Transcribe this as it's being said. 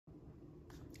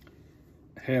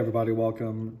Hey everybody,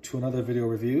 welcome to another video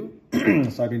review.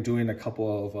 So I've been doing a couple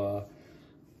of,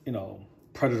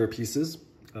 Predator pieces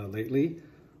lately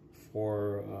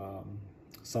for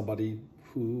somebody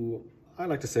who I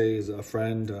like to say is a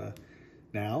friend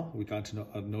now. We got to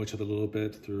know each other a little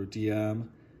bit through DM,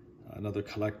 another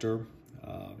collector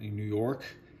in New York,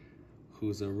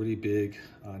 who's a really big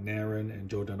Naren and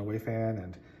Joe Dunaway fan,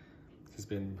 and he's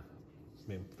been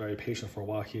very patient for a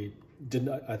while. He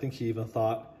didn't, I think he even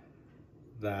thought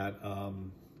that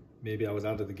maybe I was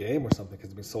out of the game or something, because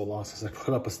it's been so long since I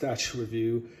put up a statue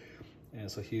review.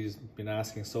 And so he's been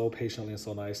asking so patiently and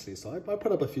so nicely. So I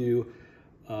put up a few,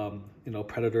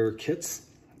 Predator kits,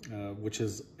 which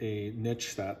is a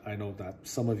niche that I know that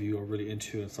some of you are really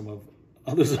into and some of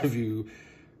others of you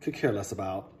could care less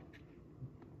about.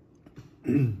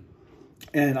 And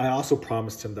I also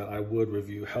promised him that I would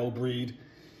review Hellbreed,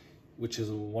 which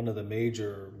is one of the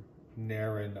major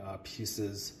Naren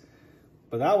pieces.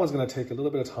 But that one's going to take a little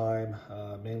bit of time,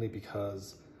 mainly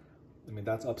because,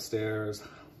 that's upstairs.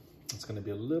 It's going to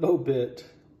be a little bit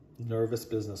nervous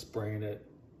business bringing it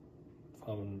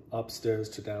from upstairs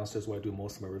to downstairs where I do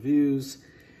most of my reviews.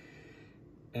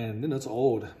 And then it's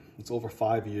old. It's over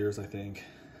 5 years, I think.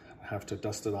 I have to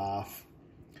dust it off.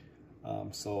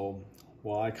 So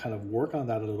while I kind of work on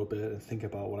that a little bit and think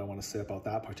about what I want to say about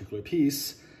that particular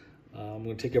piece, I'm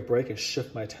going to take a break and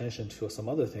shift my attention to some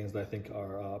other things that I think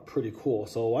are pretty cool.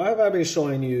 So why have I been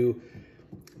showing you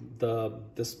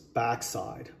this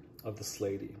backside of the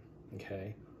Slady?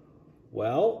 Okay.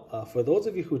 Well, for those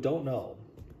of you who don't know,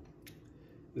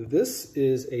 this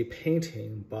is a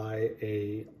painting by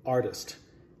an artist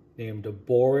named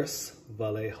Boris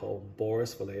Vallejo.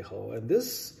 Boris Vallejo. And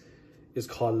this is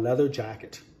called Leather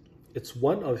Jacket. It's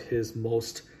one of his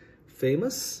most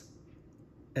famous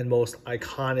and most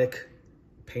iconic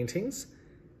paintings.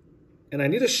 And I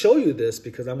need to show you this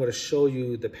because I'm going to show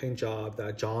you the paint job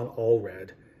that John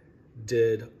Allred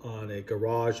did on a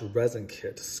garage resin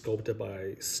kit sculpted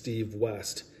by Steve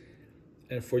West.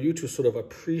 And for you to sort of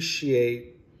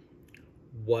appreciate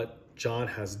what John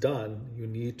has done, you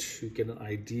need to get an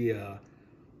idea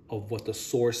of what the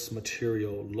source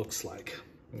material looks like,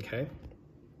 okay?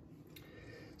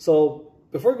 So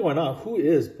before going on, who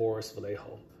is Boris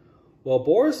Vallejo? Well,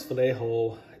 Boris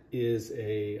Vallejo is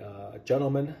a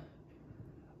gentleman,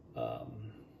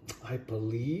 I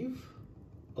believe,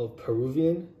 of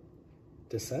Peruvian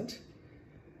descent.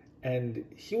 And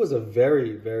he was a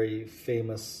very, very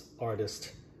famous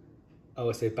artist, I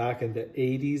would say back in the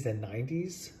 80s and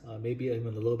 90s, maybe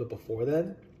even a little bit before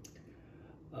then.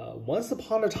 Once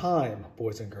upon a time,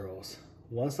 boys and girls,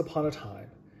 once upon a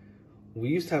time, we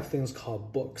used to have things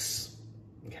called books,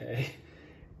 okay?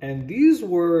 And these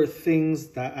were things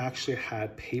that actually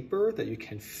had paper that you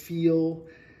can feel,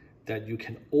 that you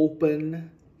can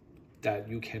open, that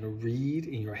you can read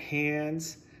in your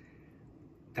hands.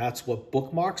 That's what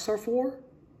bookmarks are for,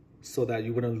 so that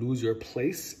you wouldn't lose your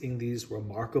place in these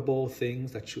remarkable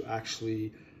things that you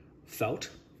actually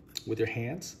felt with your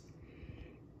hands.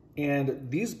 And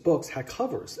these books had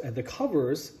covers, and the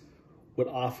covers would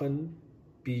often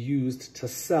be used to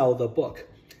sell the book,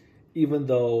 even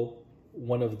though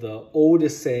one of the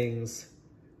oldest sayings,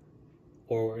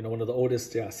 or one of the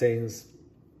oldest sayings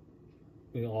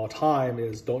all time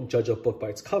is don't judge a book by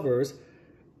its covers.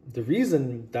 The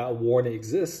reason that warning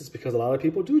exists is because a lot of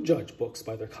people do judge books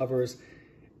by their covers,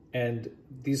 and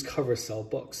these covers sell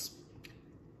books.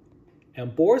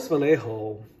 And Boris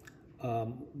Vallejo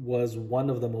was one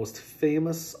of the most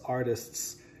famous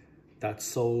artists that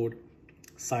sold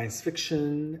science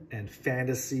fiction and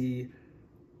fantasy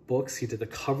books. He did the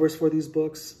covers for these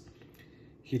books.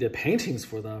 He did paintings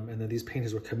for them, and then these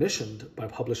paintings were commissioned by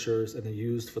publishers and then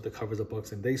used for the covers of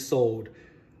books, and they sold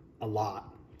a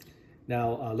lot.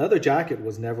 Now, Leather Jacket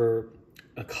was never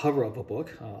a cover of a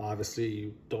book. Obviously,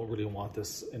 you don't really want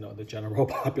this, the general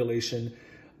population,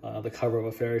 the cover of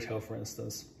a fairy tale, for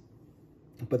instance.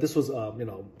 But this was,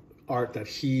 art that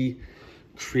he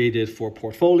created for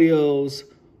portfolios,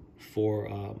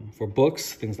 for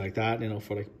books, things like that,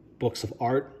 for like books of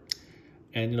art.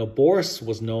 And, Boris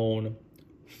was known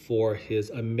for his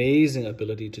amazing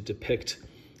ability to depict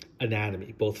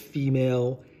anatomy, both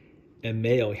female and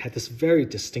male. He had this very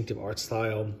distinctive art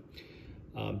style.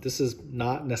 This is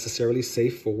not necessarily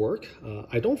safe for work.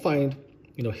 I don't find,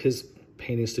 his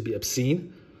paintings to be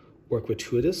obscene or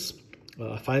gratuitous.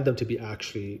 I find them to be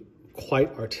actually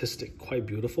quite artistic, quite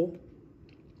beautiful.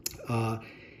 And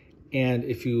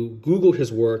if you Google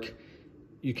his work,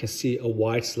 you can see a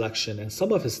wide selection, and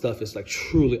some of his stuff is like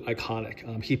truly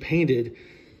iconic. He painted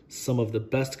some of the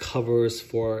best covers,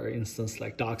 for instance,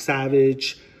 like Doc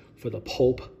Savage, for the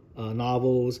pulp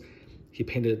novels. He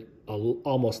painted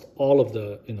almost all of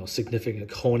the significant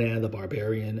Conan the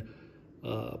Barbarian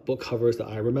book covers that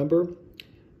I remember.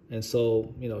 And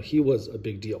so, he was a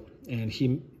big deal. And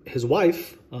his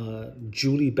wife,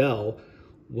 Julie Bell,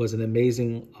 was an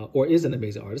amazing, or is an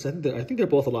amazing artist. I think they're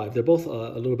both alive. They're both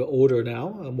a little bit older now,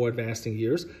 more advanced in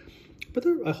years, but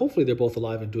hopefully they're both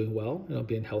alive and doing well,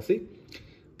 being healthy.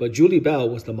 But Julie Bell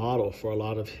was the model for a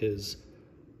lot of his,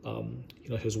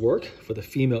 his work, for the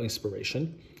female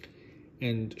inspiration.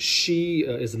 And she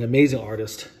is an amazing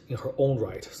artist in her own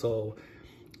right. So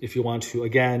if you want to,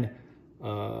 again,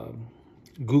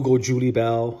 Google Julie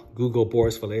Bell, Google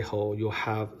Boris Vallejo, you'll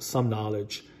have some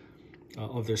knowledge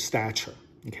of their stature,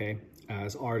 okay,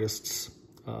 as artists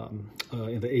in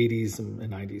the 80s and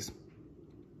 90s.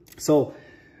 So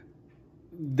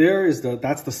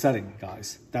that's the setting,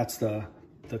 guys. That's the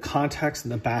context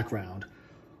and the background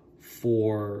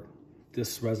for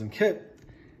this resin kit.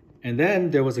 And then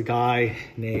there was a guy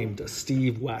named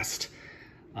Steve West.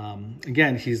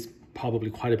 Again, he's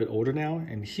probably quite a bit older now,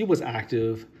 and he was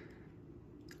active,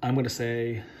 I'm going to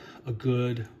say, a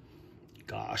good,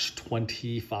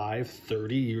 25,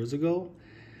 30 years ago.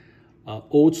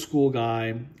 Old school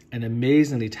guy, an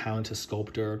amazingly talented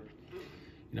sculptor.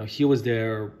 He was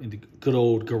there in the good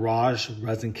old garage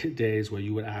resin kit days where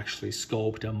you would actually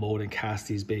sculpt and mold and cast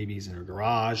these babies in your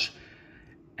garage.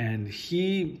 And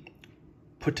he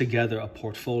put together a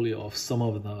portfolio of some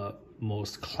of the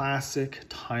most classic,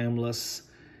 timeless,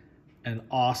 and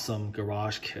awesome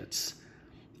garage kits.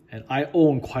 And I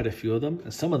own quite a few of them.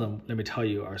 And some of them, let me tell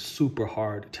you, are super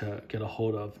hard to get a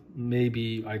hold of.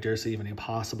 Maybe, I dare say, even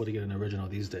impossible to get an original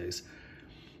these days.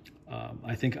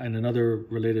 I think in another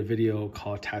related video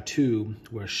called Tattoo,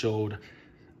 where it showed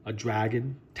a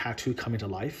dragon tattoo coming to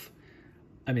life.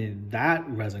 I mean, that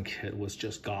resin kit was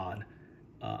just gone.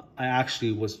 I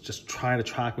actually was just trying to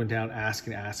track him down,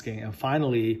 asking. And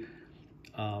finally,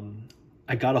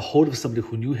 I got a hold of somebody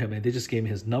who knew him, and they just gave me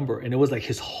his number. And it was like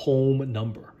his home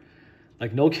number.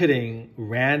 Like, no kidding,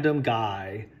 random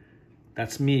guy,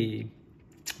 that's me,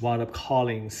 wound up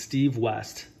calling Steve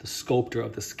West, the sculptor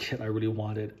of this kit I really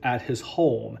wanted, at his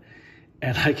home.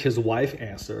 And like, his wife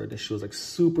answered, and she was like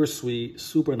super sweet,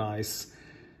 super nice.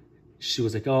 She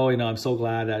was like, oh, I'm so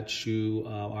glad that you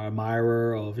are an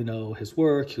admirer of, his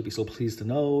work. He'll be so pleased to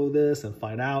know this and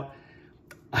find out.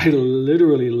 I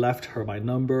literally left her my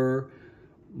number,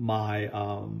 my,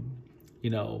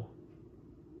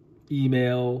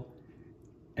 email,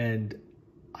 and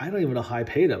I don't even know how I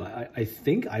paid him. I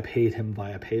think I paid him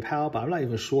via PayPal, but I'm not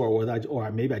even sure,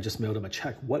 or maybe I just mailed him a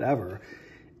check, whatever.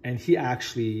 And he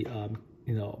actually,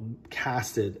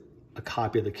 casted a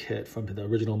copy of the kit from the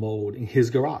original mold in his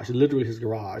garage, literally his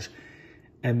garage,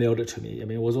 and mailed it to me. I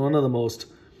mean, it was one of the most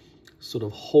sort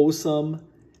of wholesome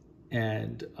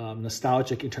and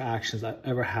nostalgic interactions I've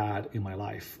ever had in my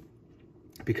life.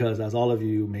 Because as all of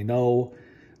you may know,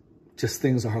 just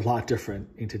things are a lot different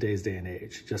in today's day and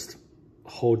age, just a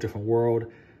whole different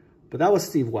world. But that was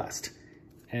Steve West.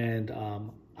 And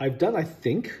I've done, I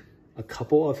think, a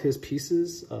couple of his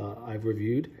pieces I've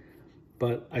reviewed,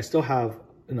 but I still have,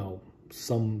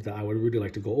 some that I would really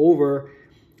like to go over.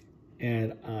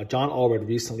 And John Allred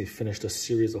recently finished a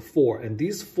series of 4. And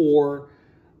these 4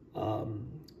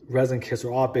 resin kits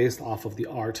are all based off of the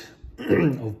art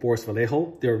of Boris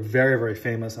Vallejo. They're very, very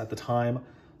famous at the time.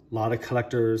 A lot of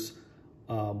collectors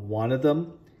wanted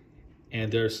them.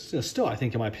 And they're still, I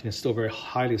think, in my opinion, still very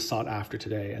highly sought after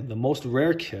today. And the most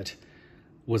rare kit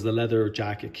was the leather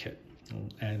jacket kit.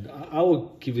 And I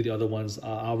will give you the other ones.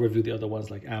 I'll review the other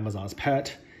ones, like Amazon's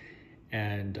Pet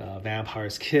and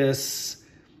Vampire's Kiss.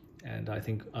 And I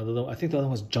think the other one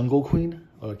was Jungle Queen,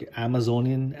 or like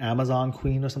Amazon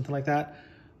Queen or something like that.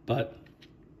 But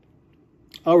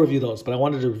I'll review those. But I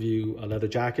wanted to review a leather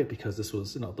jacket because this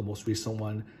was, the most recent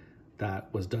one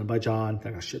that was done by John,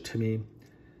 that got shipped to me.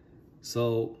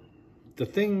 So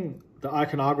the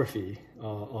iconography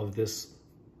of this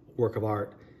work of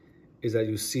art is that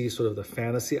you see sort of the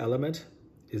fantasy element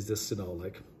is this,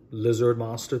 like lizard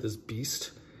monster, this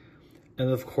beast. And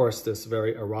of course, this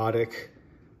very erotic,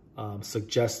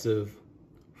 suggestive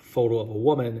photo of a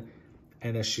woman.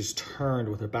 And as she's turned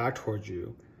with her back towards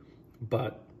you,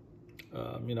 but,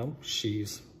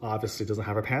 she's obviously doesn't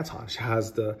have her pants on. She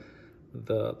has the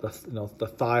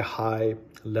thigh-high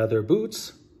leather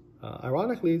boots.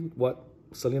 Ironically, what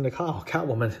Selena Kyle,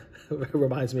 Catwoman,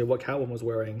 reminds me of what Catwoman was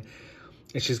wearing.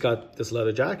 And she's got this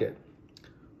leather jacket,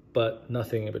 but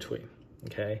nothing in between,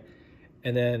 okay?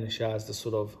 And then she has this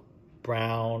sort of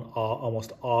brown,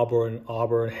 almost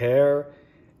auburn hair,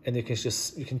 and you can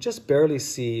just barely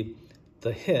see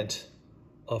the hint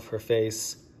of her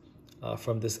face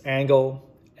from this angle.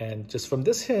 And just from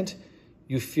this hint,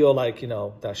 you feel like, you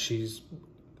know, that she's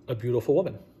a beautiful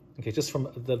woman. Okay, just from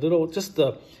the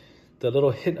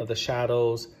little hint of the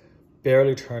shadows,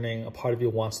 barely turning, a part of you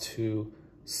wants to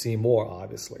see more,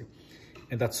 obviously.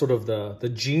 And that's sort of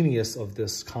the genius of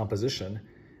this composition,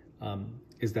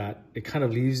 is that it kind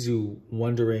of leaves you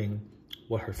wondering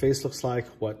what her face looks like,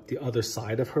 what the other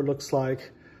side of her looks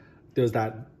like. There's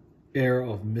that air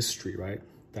of mystery, right?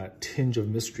 That tinge of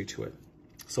mystery to it.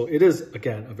 So it is,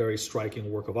 again, a very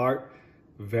striking work of art,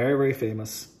 very, very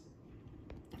famous.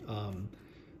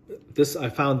 I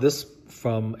found this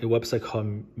from a website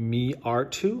called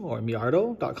MeArtu or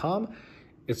mearto.com.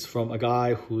 It's from a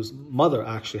guy whose mother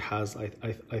actually has,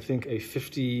 I think, a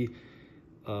 50,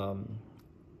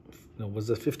 was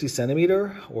it 50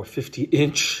 centimeter or 50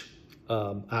 inch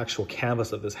actual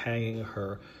canvas of this hanging in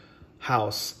her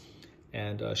house.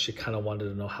 And she kind of wanted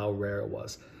to know how rare it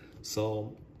was.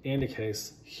 So in any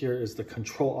case, here is the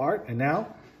control art. And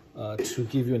now to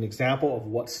give you an example of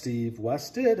what Steve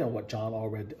West did and what John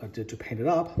Allred did to paint it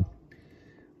up.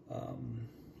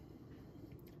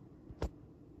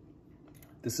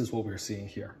 This is what we're seeing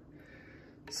here.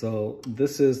 So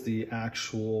this is the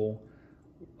actual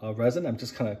resin. I'm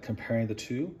just kind of comparing the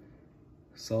two.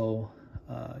 So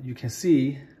you can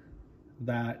see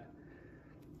that,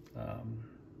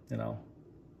 you know,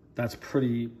 that's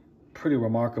pretty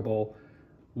remarkable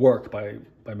work by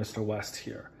Mr. West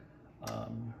here.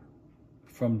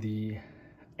 From the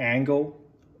angle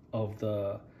of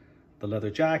the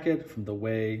leather jacket, from the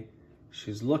way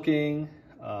she's looking,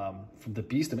 from the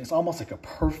beast. I mean, it's almost like a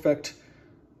perfect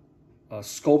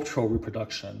sculptural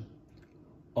reproduction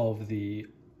of the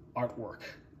artwork.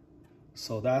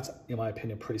 So that's, in my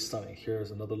opinion, pretty stunning.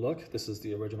 Here's another look. This is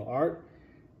the original art,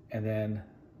 and then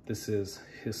this is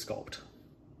his sculpt.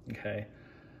 Okay,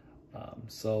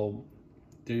 so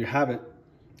there you have it.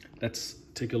 Let's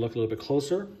take a look a little bit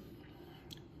closer.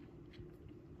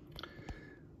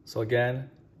 So again,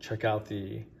 check out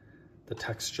the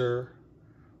texture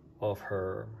of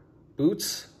her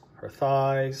boots, her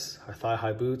thighs, her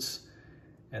thigh-high boots,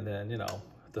 and then, you know,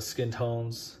 the skin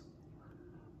tones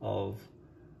of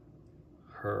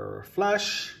her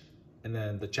flesh, and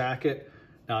then the jacket.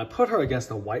 Now I put her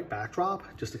against a white backdrop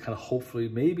just to kind of hopefully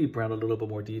maybe bring a little bit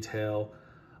more detail,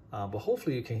 but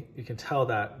hopefully you can tell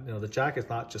that, you know, the jacket's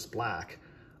not just black.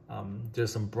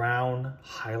 There's some brown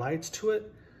highlights to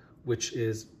it, which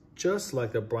is just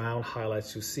like the brown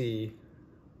highlights you see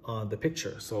on the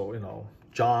picture. So, you know,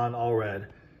 John Allred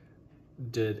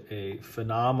did a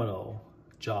phenomenal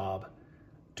job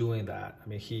doing that. I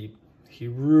mean, he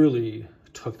really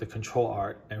took the control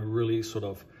art and really sort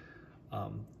of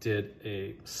did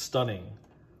a stunning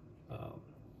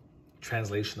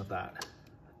translation of that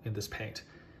in this paint.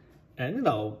 And, you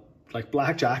know, like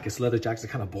black jackets, leather jackets are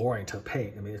kind of boring to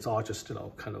paint. I mean, it's all just, you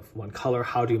know, kind of one color.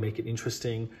 How do you make it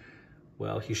interesting?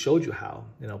 Well, he showed you how.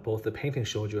 You know, both the painting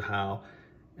showed you how,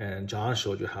 and John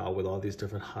showed you how, with all these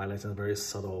different highlights and very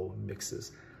subtle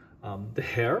mixes. The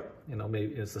hair, you know,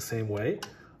 maybe it's the same way,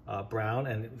 brown,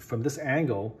 and from this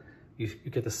angle, you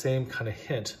get the same kind of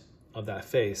hint of that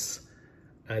face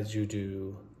as you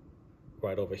do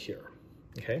right over here.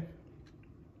 Okay,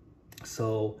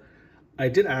 so I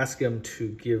did ask him to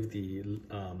give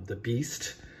the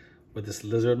beast, or this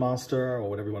lizard monster, or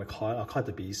whatever you want to call it, I'll call it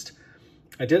the beast.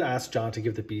 I did ask John to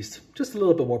give the beast just a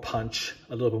little bit more punch,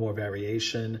 a little bit more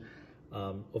variation.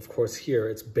 Of course, here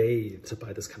it's bathed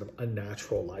by this kind of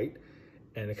unnatural light,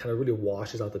 and it kind of really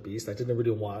washes out the beast. I didn't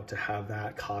really want to have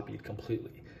that copied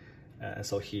completely. And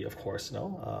so he, of course, you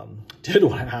know, did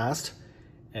what I asked,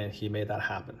 and he made that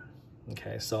happen.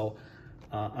 Okay, so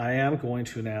I am going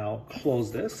to now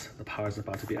close this. The power's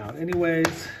about to be out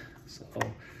anyways, so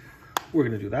we're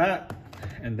gonna do that.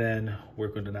 And then we're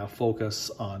going to now focus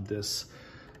on this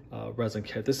resin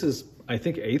kit. This is, I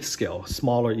think, 8th scale,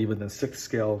 smaller even than 6th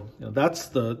scale. You know, that's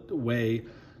the way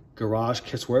garage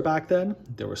kits were back then.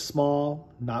 They were small,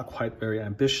 not quite very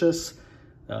ambitious,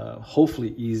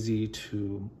 hopefully easy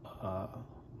to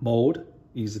mold,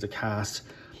 easy to cast.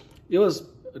 It was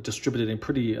distributed in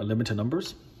pretty limited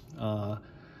numbers.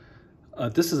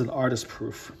 This is an artist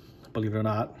proof, believe it or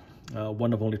not,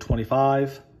 one of only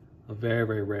 25. Very,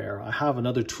 very rare. I have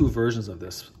another 2 versions of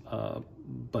this,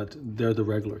 but they're the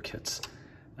regular kits.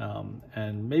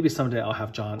 And maybe someday I'll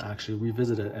have John actually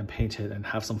revisit it and paint it and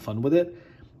have some fun with it,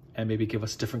 and maybe give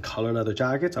us different color leather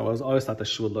jackets. I always thought that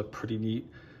she would look pretty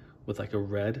neat with like a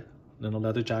red little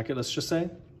leather jacket, let's just say.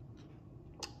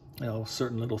 You know,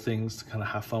 certain little things to kind of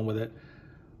have fun with it.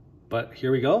 But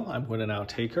here we go. I'm going to now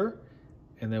take her,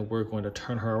 and then we're going to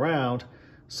turn her around.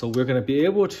 So we're going to be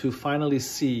able to finally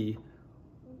see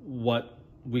what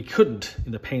we couldn't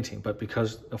in the painting, but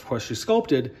because of course she's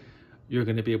sculpted, you're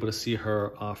going to be able to see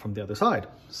her from the other side.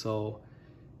 So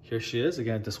here she is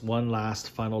again, just one last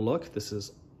final look. This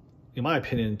is, in my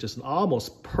opinion, just an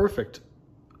almost perfect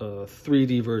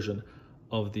 3D version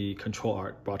of the control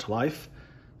art brought to life.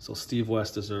 So Steve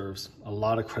West deserves a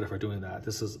lot of credit for doing that.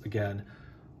 This is, again,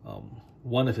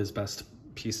 one of his best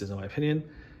pieces in my opinion.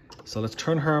 So let's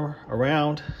turn her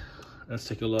around. Let's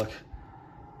take a look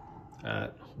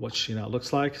at what she now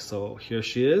looks like. So here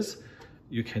she is.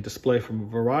 You can display from a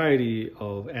variety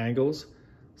of angles.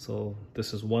 So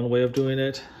this is one way of doing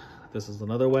it. This is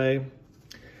another way.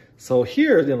 So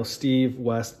here, you know, Steve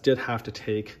West did have to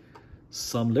take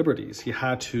some liberties. He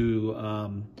had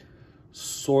to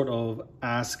sort of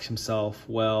ask himself,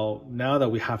 well, now that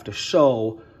we have to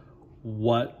show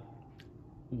what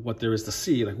there is to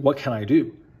see, like what can I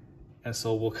do? And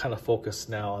so we'll kind of focus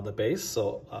now on the base.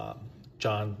 So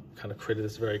John kind of created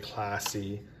this very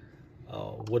classy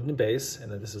wooden base,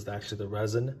 and then this is actually the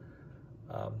resin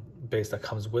base that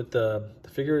comes with the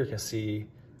figure. You can see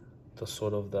the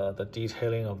sort of the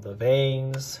detailing of the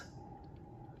veins.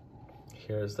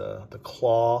 Here's the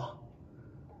claw.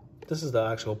 This is the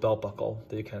actual belt buckle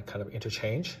that you can kind of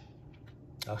interchange.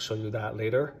 I'll show you that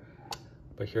later.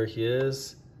 But here he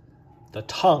is. The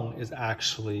tongue is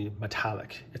actually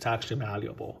metallic. It's actually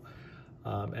malleable.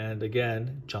 And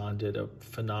again, John did a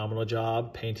phenomenal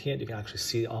job painting it. You can actually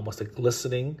see almost a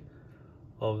glistening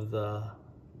of the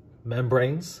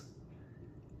membranes.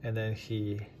 And then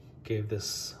he gave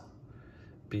this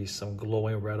beast some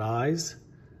glowing red eyes.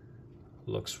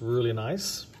 Looks really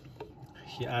nice.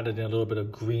 He added in a little bit of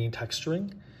green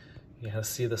texturing. You can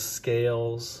see the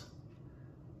scales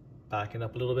backing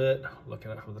up a little bit, looking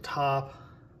at it from the top.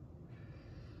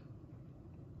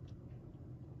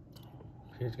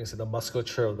 Here you can see the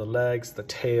musculature of the legs, the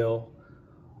tail,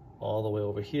 all the way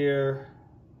over here.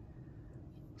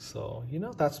 So, you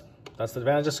know, that's the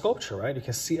advantage of sculpture, right? You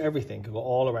can see everything, you can go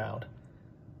all around.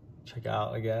 Check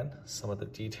out, again, some of the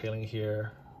detailing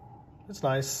here. It's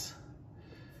nice.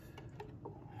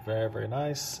 Very, very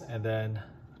nice. And then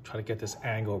try to get this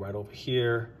angle right over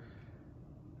here.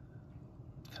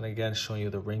 And again, showing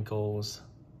you the wrinkles,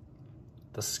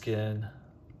 the skin,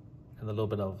 and a little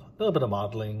bit of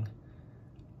modeling.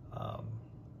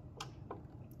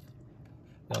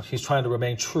 You know, he's trying to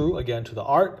remain true again to the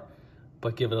art,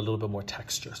 but give it a little bit more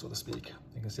texture, so to speak.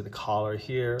 You can see the collar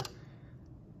here,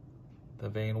 the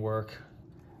vein work.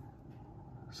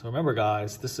 So remember,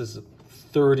 guys, this is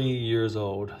 30 years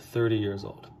old, 30 years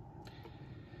old.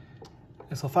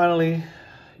 And so finally,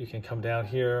 you can come down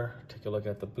here, take a look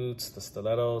at the boots, the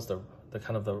stilettos, the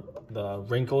kind of the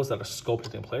wrinkles that are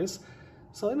sculpted in place.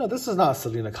 So, you know, this is not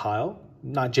Selena Kyle,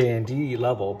 not J&D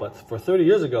level, but for 30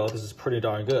 years ago, this is pretty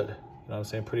darn good. You know what I'm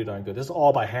saying? Pretty darn good. This is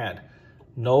all by hand.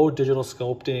 No digital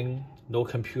sculpting, no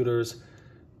computers,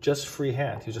 just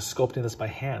freehand. You're just sculpting this by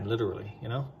hand, literally, you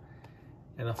know?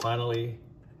 And then finally,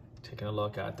 taking a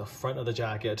look at the front of the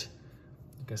jacket,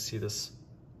 you can see this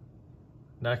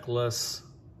necklace.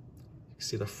 You can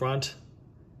see the front.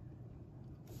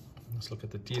 Let's look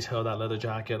at the detail of that leather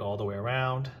jacket all the way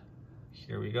around.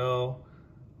 Here we go.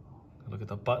 Look at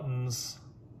the buttons,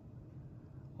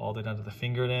 all the way down to the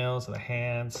fingernails and the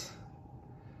hands.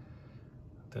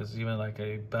 There's even like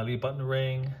a belly button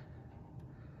ring.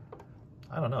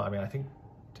 I don't know, I mean, I think,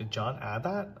 did John add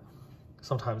that?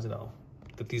 Sometimes, you know,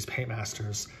 that these paint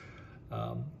masters,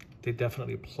 they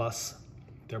definitely plus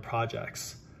their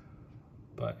projects.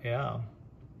 But yeah,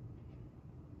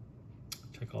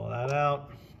 check all that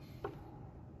out.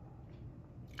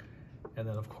 And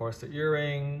then of course the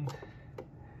earring,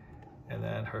 and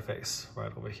then her face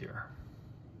right over here.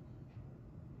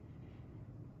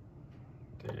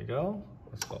 There you go.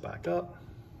 Let's go back up.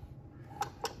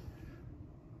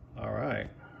 All right.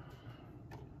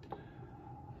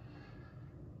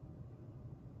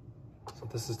 So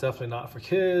this is definitely not for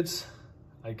kids,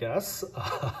 I guess.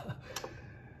 I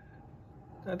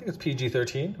think it's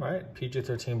PG-13, right?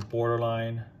 PG-13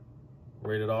 borderline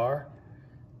rated R.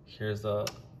 Here's the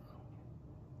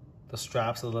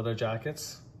straps of the leather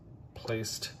jackets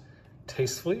placed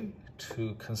tastefully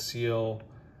to conceal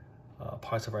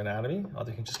parts of our anatomy. Although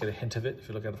you can just get a hint of it if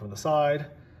you look at it from the side.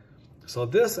 So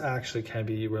this actually can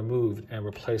be removed and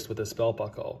replaced with this belt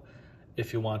buckle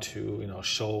if you want to, you know,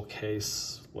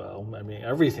 showcase, well, I mean,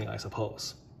 everything, I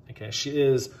suppose. Okay, she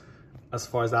is, as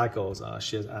far as that goes,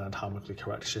 she is anatomically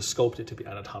correct. She is sculpted to be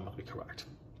anatomically correct.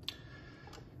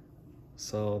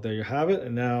 So there you have it.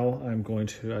 And now I'm going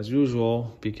to, as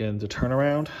usual, begin the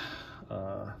turnaround.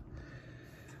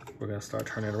 We're gonna start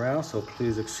turning it around. So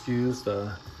please excuse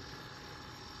the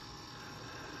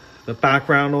the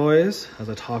background noise as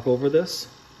I talk over this.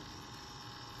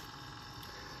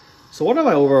 So what are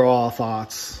my overall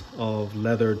thoughts of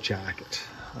leather jacket?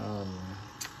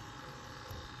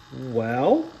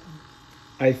 Well,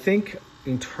 I think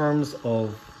in terms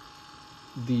of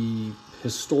the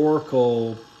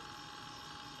historical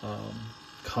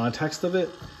context of it,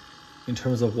 in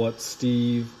terms of what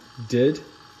Steve did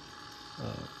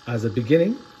as a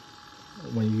beginning,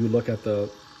 when you look at the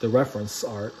reference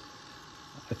art,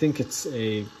 I think it's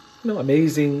a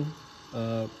amazing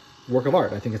work of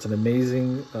art. I think it's an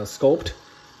amazing sculpt,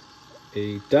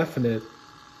 a definite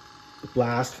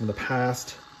blast from the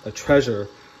past, a treasure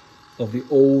of the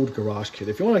old garage kit.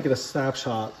 If you want to get a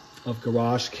snapshot of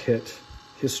garage kit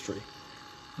history,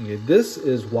 okay, this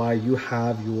is why you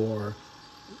have your,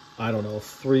 I don't know,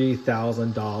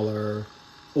 $3,000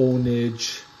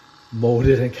 ownage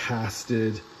molded and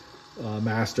casted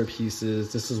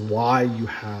masterpieces. This is why you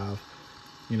have,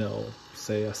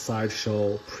 say a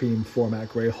Sideshow Prem format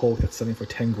gray Hulk that's selling for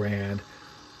 10 grand.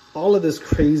 All of this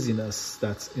craziness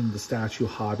that's in the statue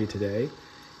hobby today,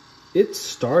 it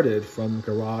started from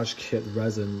garage kit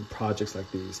resin projects like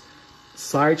these.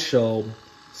 Sideshow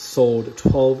sold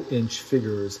 12-inch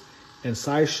figures, and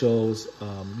Sideshow's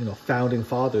founding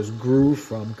fathers grew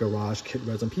from garage kit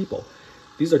resin people.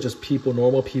 These are just people,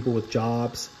 normal people with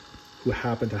jobs who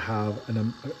happen to have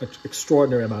an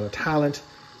extraordinary amount of talent,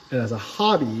 and as a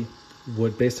hobby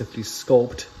would basically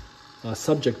sculpt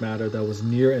subject matter that was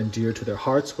near and dear to their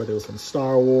hearts, whether it was from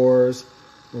Star Wars,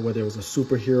 or whether it was the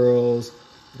superheroes,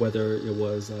 whether it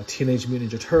was Teenage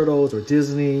Mutant Ninja Turtles or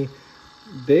Disney.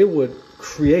 They would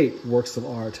create works of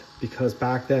art because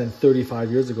back then, 30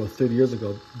 years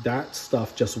ago, that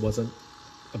stuff just wasn't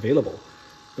available.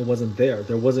 It wasn't there.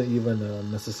 There wasn't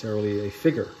even necessarily a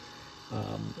figure.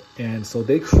 And so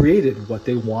they created what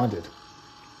they wanted.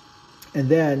 And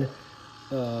then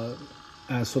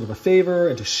as sort of a favor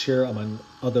and to share among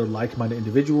other like-minded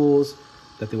individuals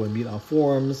that they would meet on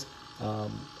forums,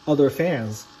 other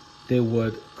fans, they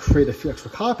would create a few extra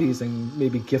copies and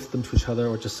maybe gift them to each other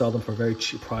or just sell them for a very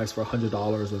cheap price for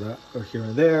 $100 or here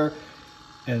and there.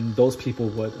 And those people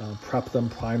would prep them,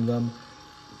 prime them,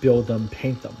 build them,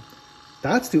 paint them.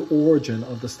 That's the origin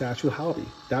of the statue hobby.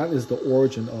 That is the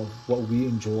origin of what we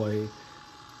enjoy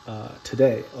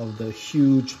today, of the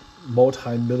huge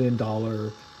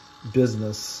multi-million-dollar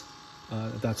business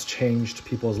that's changed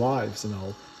people's lives,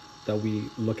 that we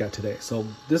look at today. So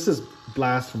this is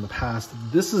blast from the past.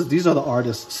 These are the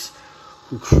artists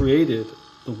who created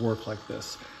the work like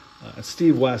this. And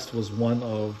Steve West was one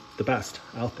of the best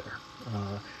out there.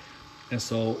 And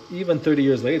so even 30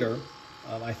 years later,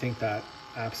 I think that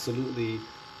absolutely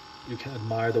you can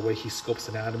admire the way he sculpts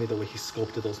anatomy, the way he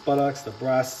sculpted those buttocks, the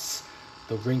breasts,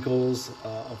 the wrinkles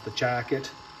of the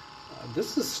jacket.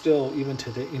 This is still, even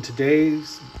today,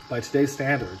 by today's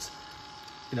standards,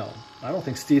 I don't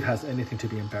think Steve has anything to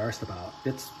be embarrassed about.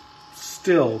 It's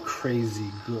still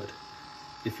crazy good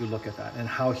if you look at that, and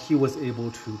how he was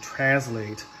able to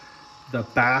translate the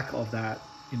back of that,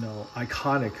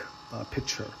 iconic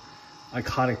picture,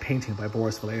 iconic painting by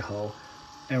Boris Vallejo,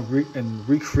 and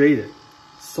recreate it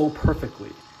so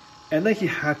perfectly. And then he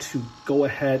had to go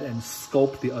ahead and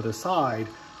sculpt the other side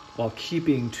while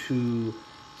keeping to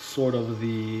sort of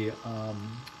the,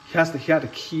 he had to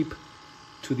keep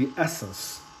to the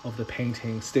essence of the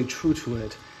painting, stay true to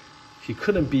it. He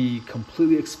couldn't be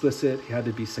completely explicit. He had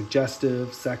to be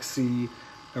suggestive, sexy,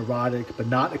 erotic, but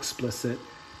not explicit.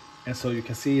 And so you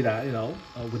can see that,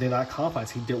 within that confines,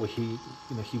 he did what he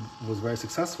was very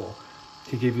successful.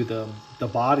 He gave you the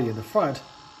body in the front,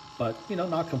 but,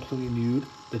 not completely nude.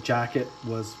 The jacket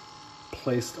was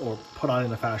placed or put on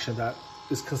in a fashion that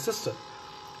is consistent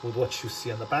with what you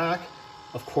see on the back.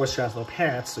 Of course, she has no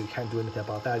pants, so you can't do anything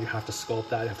about that. You have to sculpt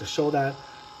that, you have to show that.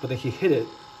 But then he hit it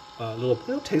a little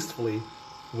tastefully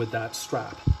with that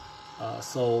strap.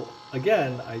 So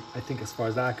again, I think as far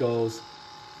as that goes,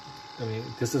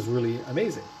 this is really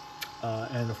amazing.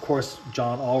 And of course,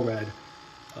 John Allred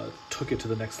took it to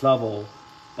the next level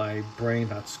by bringing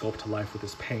that sculpt to life with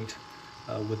his paint,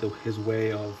 with his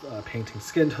way of painting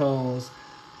skin tones,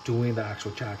 doing the actual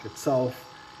jacket itself,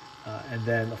 and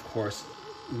then of course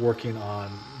working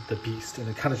on the beast. And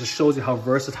it kind of just shows you how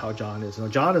versatile John is.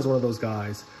 John is one of those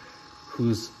guys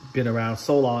who's been around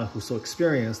so long, who's so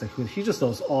experienced, and he just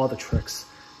knows all the tricks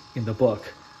in the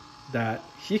book, that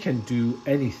he can do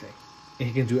anything, and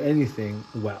he can do anything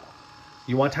well.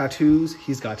 You want tattoos?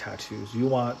 He's got tattoos. You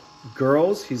want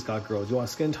girls? He's got girls. You want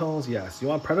skin tones? Yes. You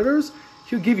want predators?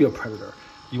 He'll give you a predator.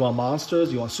 You want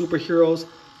monsters? You want superheroes?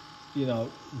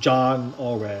 John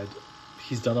Allred,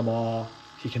 he's done them all.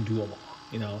 He can do them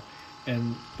all,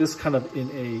 And this kind of in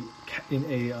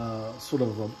a sort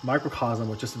of a microcosm,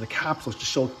 or just in the capsule,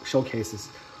 just showcases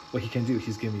what he can do.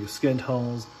 He's giving you skin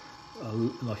tones,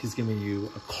 he's giving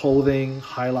you clothing,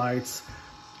 highlights,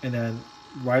 and then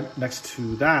right next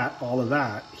to that, all of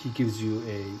that, he gives you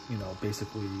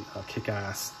basically a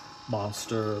kick-ass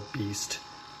monster, beast,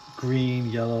 green,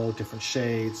 yellow, different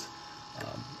shades,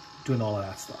 doing all of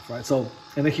that stuff, right? So,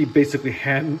 and then he basically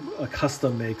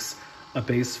custom makes a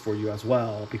base for you as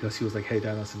well, because he was like, hey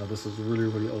Dennis, this is a really,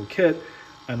 really old kit.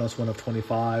 I know it's one of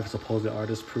 25, supposedly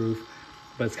artist proof,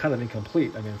 but it's kind of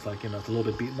incomplete. I mean, it's like, it's a little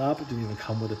bit beaten up. It didn't even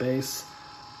come with a base.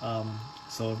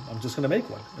 So I'm just going to make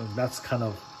one. And that's kind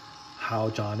of how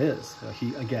John is.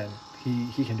 He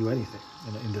can do anything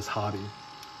in this hobby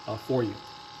for you.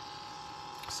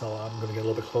 So I'm going to get a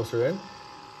little bit closer in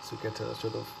so you get to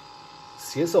sort of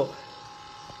see it. So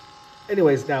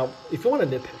anyways, now, if you want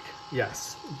to nitpick,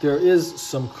 yes, there is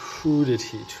some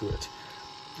crudity to it.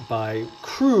 By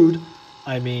crude,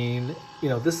 I mean,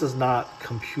 this is not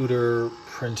computer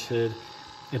printed.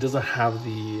 It doesn't have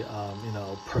the,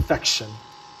 perfection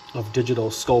of digital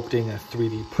sculpting and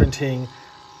 3D printing.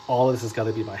 All of this has got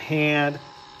to be by hand.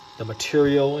 The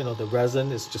material, the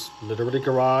resin is just literally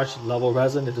garage level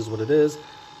resin. It is what it is.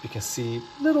 You can see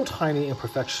little tiny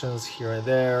imperfections here and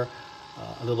there,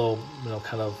 a little,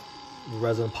 kind of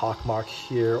resin pockmark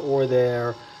here or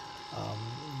there.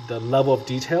 The level of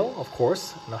detail, of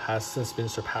course, has since been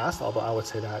surpassed, although I would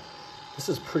say that this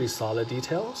is pretty solid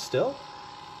detail still.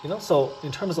 So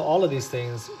in terms of all of these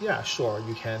things, yeah, sure,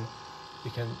 you can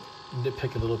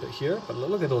nitpick a little bit here, but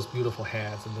look at those beautiful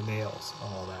hands and the nails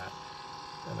and all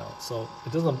that. So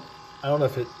it doesn't, I don't know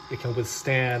if it can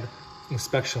withstand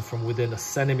inspection from within a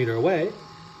centimeter away.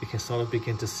 You can sort of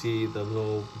begin to see the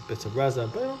little bits of resin,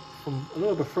 but from a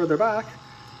little bit further back,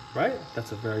 right?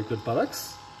 That's a very good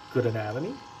buttocks, good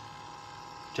anatomy.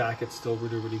 Jacket's still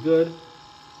really, really good.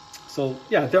 So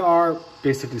yeah, there are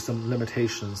basically some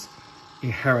limitations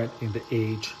inherent in the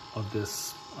age of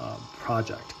this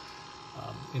project.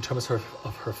 In terms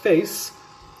of her face,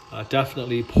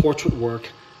 definitely portrait work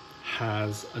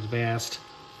has advanced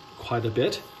quite a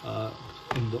bit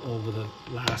over the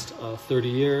last 30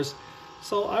 years.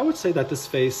 So I would say that this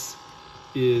face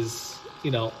is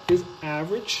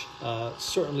average,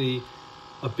 certainly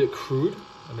a bit crude.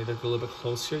 I mean, look a little bit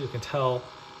close here. You can tell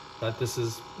that this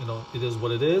is, it is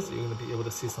what it is. You're going to be able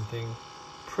to see something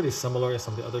pretty similar in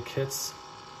some of the other kits.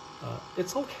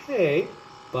 It's okay,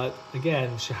 but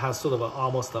again, she has sort of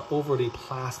almost an overly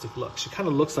plastic look. She kind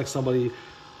of looks like somebody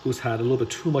who's had a little bit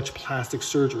too much plastic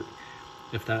surgery,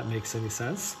 if that makes any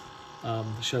sense.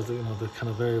 She has the kind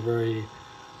of very, very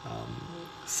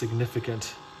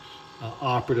significant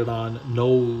operated on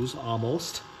nose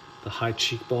almost, the high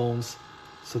cheekbones.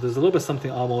 So there's a little bit something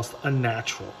almost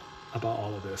unnatural about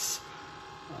all of this.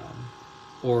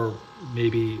 Or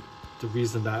maybe the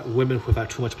reason that women who've had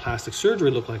too much plastic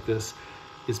surgery look like this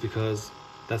is because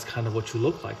that's kind of what you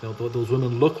look like. Those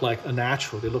women look like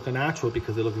unnatural. They look unnatural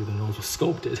because they look like their nose was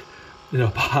sculpted,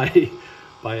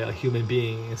 by a human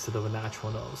being instead of a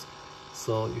natural nose.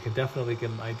 So you can definitely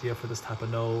get an idea for this type of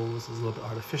nose. It's a little bit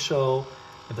artificial,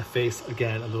 and the face,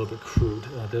 again, a little bit crude.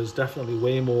 There's definitely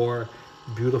way more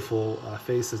beautiful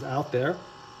faces out there.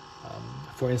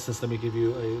 For instance, let me give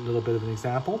you a little bit of an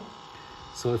example.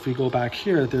 So if we go back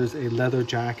here, there's a leather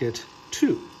jacket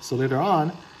 2. So later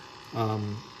on,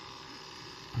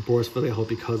 Boris Vallejo,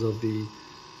 because of the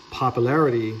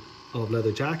popularity of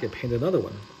leather jacket, painted another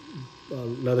one.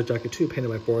 Leather jacket 2, painted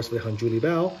by Boris Vallejo and Julie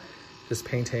Bell. This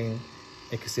painting,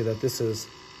 you can see that this is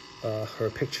her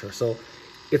picture. So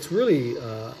it's really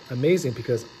amazing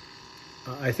because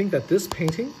I think that this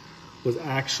painting was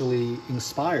actually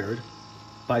inspired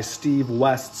by Steve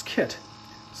West's kit.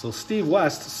 So Steve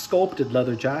West sculpted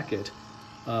leather jacket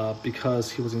because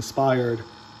he was inspired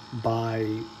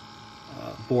by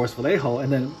Boris Vallejo,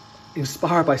 and then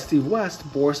inspired by Steve West,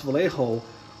 Boris Vallejo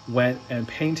went and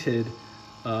painted,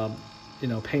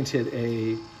 painted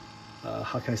a,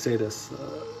 how can I say this,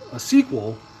 a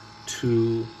sequel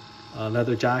to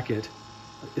leather jacket,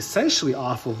 essentially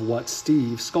off of what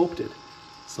Steve sculpted.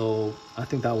 So I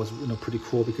think that was pretty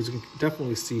cool, because you can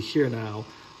definitely see here now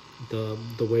the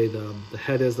way the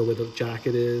head is, the way the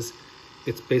jacket is.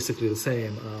 It's basically the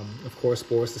same. Of course,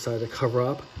 Boris decided to cover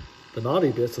up the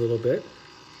naughty bits a little bit,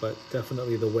 but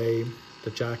definitely the way the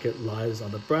jacket lies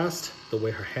on the breast, the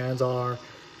way her hands are,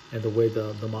 and the way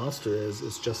the monster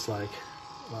is just like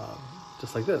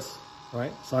this,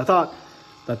 right? So I thought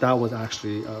that was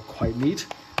actually quite neat.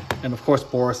 And of course,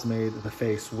 Boris made the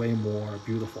face way more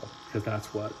beautiful, because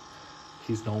that's what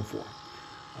he's known for.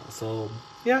 So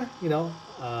yeah,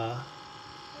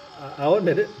 I'll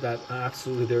admit it that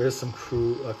absolutely there is some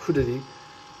crudity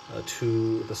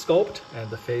to the sculpt, and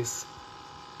the face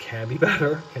can be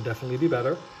better, can definitely be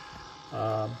better.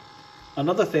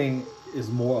 Another thing is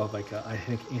more of like I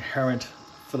think inherent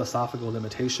philosophical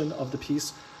limitation of the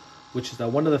piece, which is that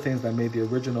one of the things that made the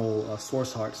original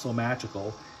source art so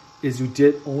magical is you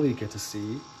did only get to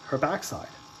see her backside.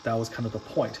 That was kind of the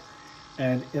point.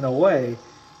 And in a way,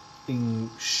 in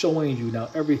showing you now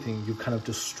everything, you've kind of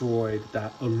destroyed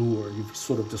that allure. You've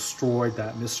sort of destroyed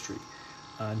that mystery.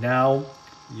 Now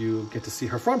you get to see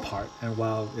her front part. And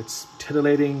while it's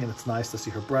titillating and it's nice to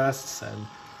see her breasts and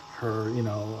her, you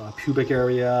know, pubic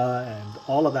area and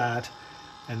all of that,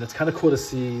 and it's kind of cool to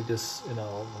see this, you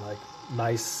know, like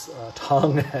nice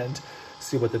tongue and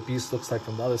see what the beast looks like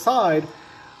from the other side.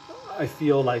 I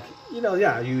feel like, you know,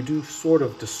 yeah, you do sort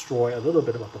of destroy a little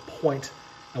bit about the point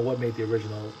and what made the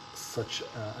original such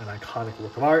an iconic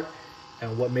work of art,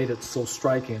 and what made it so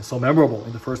striking and so memorable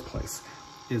in the first place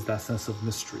is that sense of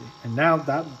mystery. And now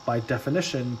that, by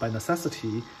definition, by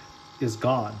necessity, is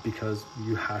gone, because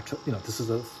you have to, you know, this is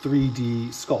a 3D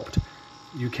sculpt.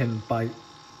 You can, by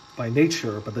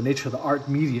nature, but the nature of the art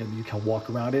medium, you can walk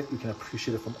around it, you can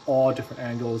appreciate it from all different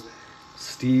angles.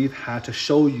 Steve had to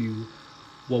show you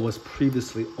what was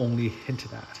previously only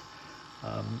hinted at.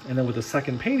 And then with the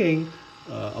second painting,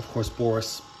 of course,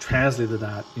 Boris translated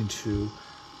that into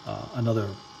another,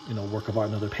 you know, work of art,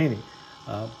 another painting.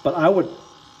 But I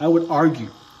would argue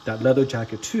that Leather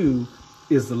Jacket 2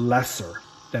 is lesser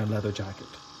than Leather Jacket.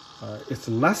 It's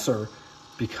lesser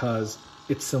because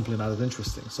it's simply not as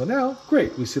interesting. So now,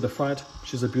 great, we see the front.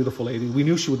 She's a beautiful lady. We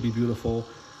knew she would be beautiful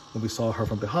when we saw her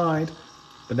from behind,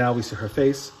 but now we see her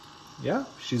face. Yeah,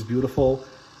 she's beautiful,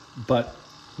 but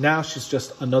now she's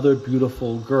just another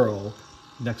beautiful girl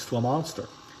next to a monster.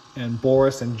 And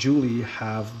Boris and Julie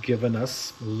have given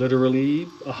us literally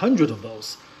 100 of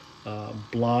those.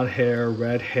 Blonde hair,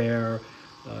 red hair,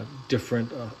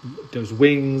 different, there's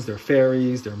wings, there are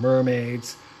fairies, there are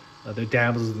mermaids, there are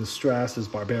damsels in distress, there's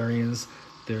barbarians,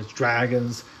 there's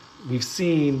dragons. We've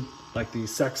seen like the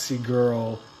sexy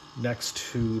girl next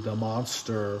to the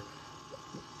monster,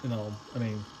 you know, I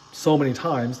mean, so many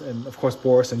times. And of course,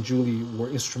 Boris and Julie were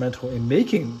instrumental in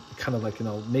making kind of like, you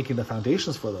know, making the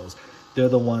foundations for those. They're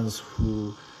the ones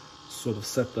who sort of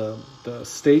set the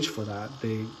stage for that.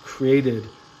 They created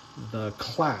the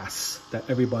class that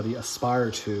everybody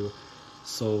aspired to.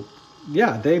 So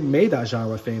yeah, they made that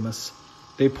genre famous.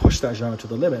 They pushed that genre to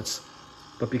the limits.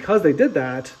 But because they did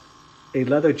that, a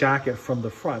leather jacket from the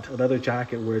front, a leather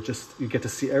jacket where just you get to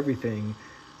see everything,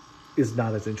 is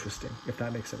not as interesting, if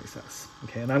that makes any sense.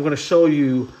 Okay, and I'm going to show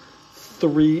you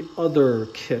 3 other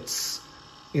kits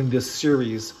in this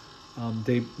series.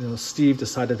 Steve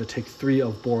decided to take 3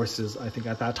 of Boris's, I think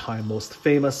at that time, most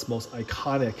famous, most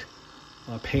iconic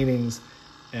paintings,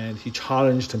 and he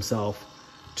challenged himself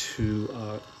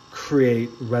to create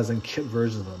resin kit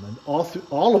versions of them. And all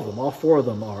 4 of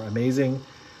them are amazing,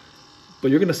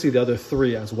 but you're going to see the other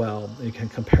 3 as well. And you can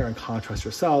compare and contrast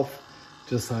yourself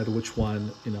to decide which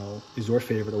one, you know, is your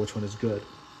favorite or which one is good.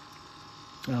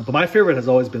 But my favorite has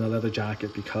always been a leather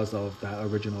jacket because of that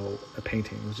original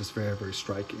painting. It was just very, very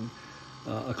striking.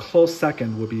 A close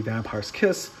second would be Vampire's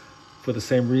Kiss, for the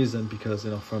same reason, because, you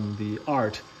know, from the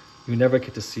art, you never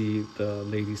get to see the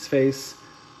lady's face.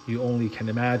 You only can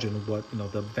imagine what, you know,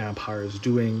 the vampire is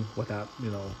doing, what that, you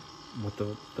know, what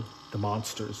the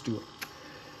monster is doing.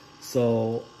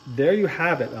 So there you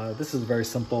have it. This is very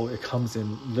simple. It comes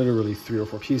in literally 3 or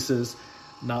 4 pieces,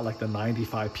 not like the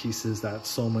 95 pieces that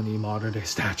so many modern day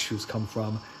statues come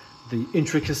from. The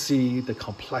intricacy, the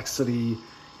complexity,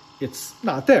 it's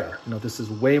not there. You know, this is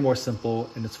way more simple,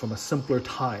 and it's from a simpler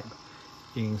time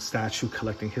in statue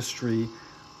collecting history.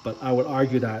 But I would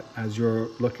argue that as you're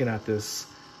looking at this,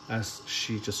 as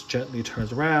she just gently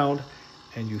turns around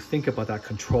and you think about that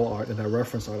control art and that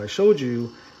reference art I showed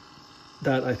you,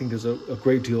 that I think there's a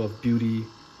great deal of beauty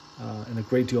and a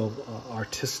great deal of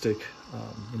artistic,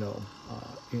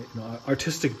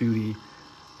 artistic beauty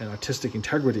and artistic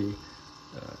integrity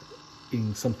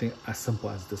in something as simple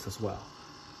as this as well.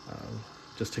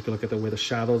 Just take a look at the way the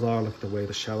shadows are, look at the way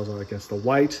the shadows are against the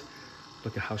white,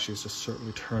 look at how she's just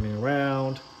certainly turning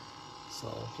around.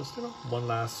 So just, you know, one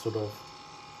last sort of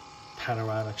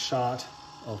panoramic shot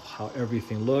of how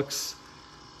everything looks.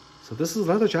 So this is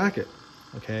Leather Jacket,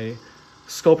 okay?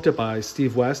 Sculpted by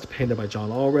Steve West, painted by John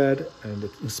Allred, and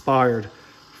it's inspired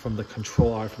from the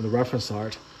control art, from the reference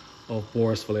art of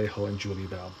Boris Vallejo and Julie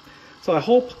Bell. So I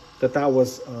hope that that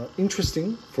was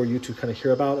interesting for you to kind of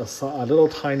hear about a little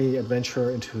tiny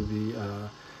adventure into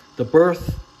the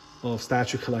birth of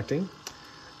statue collecting.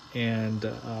 And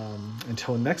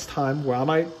until next time, where I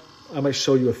might I might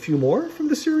show you a few more from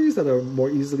the series that are more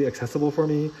easily accessible for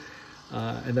me.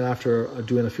 And then after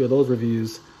doing a few of those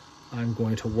reviews, I'm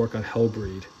going to work on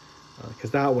Hellbreed,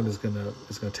 because that one is gonna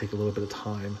take a little bit of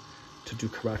time to do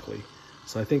correctly.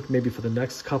 So I think maybe for the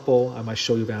next couple, I might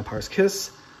show you Vampire's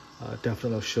Kiss.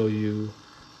 Definitely I'll show you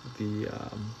the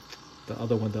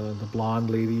other one, the blonde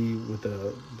lady with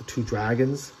the 2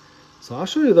 dragons. So I'll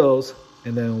show you those,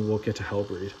 and then we'll get to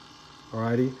Hellbreed.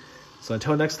 Alrighty. So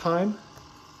until next time,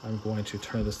 I'm going to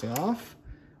turn this thing off.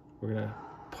 We're gonna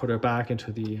put her back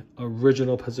into the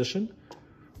original position,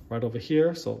 right over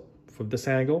here. So from this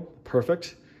angle,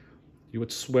 perfect. You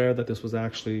would swear that this was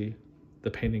actually the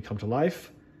painting come to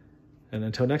life. And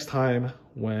until next time,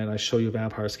 when I show you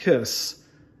Vampire's Kiss,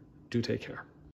 do take care.